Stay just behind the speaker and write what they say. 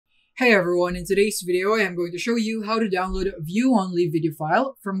Hey everyone, in today's video I am going to show you how to download a view-only video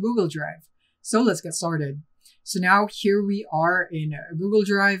file from Google Drive. So let's get started. So now here we are in Google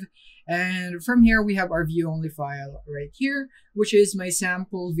Drive, and from here we have our view-only file right here, which is my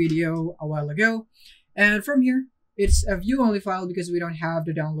sample video a while ago. And from here, it's a view-only file because we don't have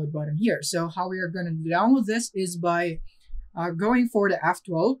the download button here. So how we are going to download this is by going for the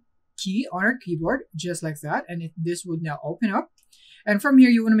F12 key on our keyboard, just like that, and this would now open up. And from here,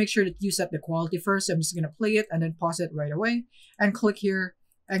 you want to make sure that you set the quality first. So I'm just going to play it and then pause it right away and click here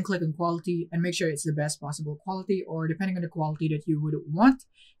and click on quality and make sure it's the best possible quality, or depending on the quality that you would want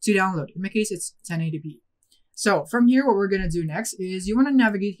to download. In my case, it's 1080p. So from here, what we're going to do next is you want to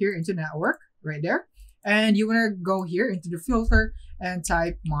navigate here into network right there. And you want to go here into the filter and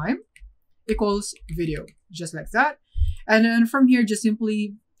type mime equals video, just like that. And then from here, just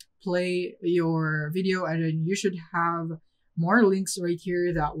simply play your video, and then you should have more links right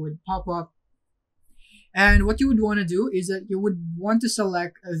here that would pop up. And what you would want to do is that you would want to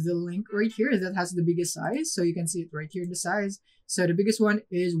select the link right here that has the biggest size. So you can see it right here in the size. So the biggest one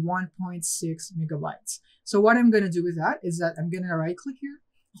is 1.6 megabytes. So what I'm going to do with that is that I'm going to right click here,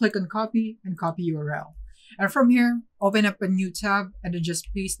 click on copy and copy URL. And from here, open up a new tab and then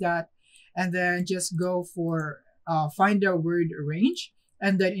just paste that. And then just go for find the word range.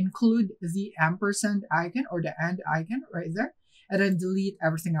 And then include the ampersand icon or the and icon right there. And then delete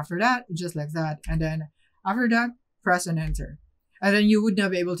everything after that, just like that. And then after that, press and enter. And then you would now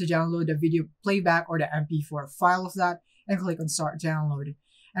be able to download the video playback or the MP4 file of that and click on start download.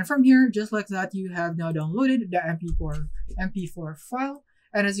 And from here, just like that, you have now downloaded the MP4 file.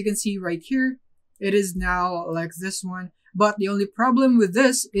 And as you can see right here, it is now like this one. But the only problem with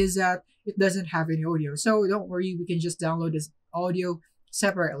this is that it doesn't have any audio. So don't worry, we can just download this audio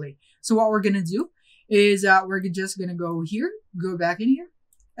separately. So what we're gonna do is we're just gonna go here, go back in here,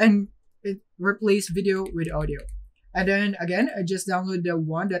 and replace video with audio. And then again, I just download the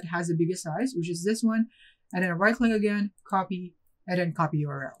one that has the biggest size, which is this one, and then right click again, copy, and then copy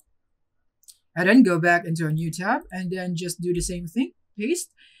URL. And then go back into a new tab, and then just do the same thing,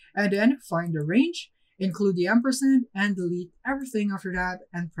 paste, and then find the range, include the ampersand, and delete everything after that,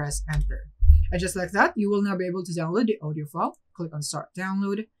 and press enter. And just like that, you will now be able to download the audio file. Click on start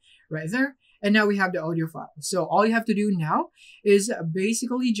download right there. And now we have the audio file. So all you have to do now is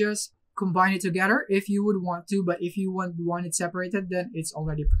basically just combine it together if you would want to. But if you want it separated, then it's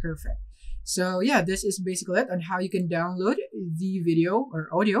already perfect. So yeah, this is basically it on how you can download the video or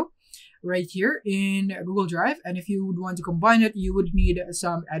audio right here in Google Drive. And if you would want to combine it, you would need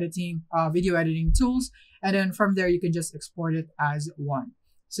some editing, video editing tools. And then from there, you can just export it as one.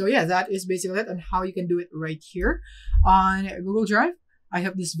 So yeah, that is basically it on how you can do it right here on Google Drive. I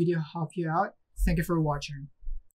hope this video helped you out. Thank you for watching.